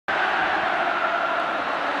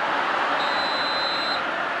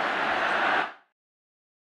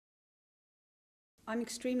I'm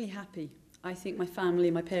extremely happy. I think my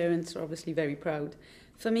family, my parents are obviously very proud.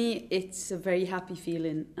 For me, it's a very happy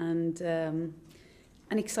feeling and an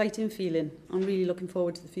exciting feeling. I'm really looking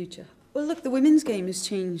forward to the future. Well, look, the women's game has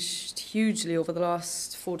changed hugely over the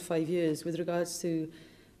last 4 to 5 years with regards to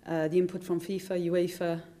the input from FIFA,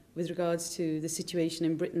 UEFA, with regards to the situation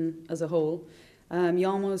in Britain as a whole.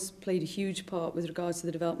 Yarmo's played a huge part with regards to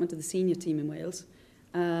the development of the senior team in Wales.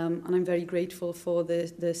 And I'm very grateful for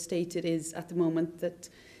the state it is at the moment that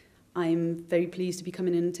I'm very pleased to be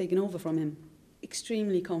coming in and taking over from him.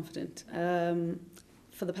 Extremely confident.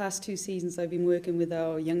 For the past 2 seasons I've been working with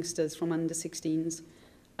our youngsters from under 16s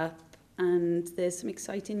up, and there's some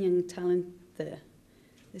exciting young talent there.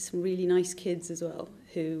 There's some really nice kids as well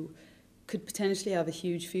who could potentially have a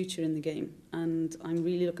huge future in the game, and I'm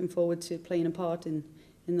really looking forward to playing a part in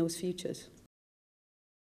those futures.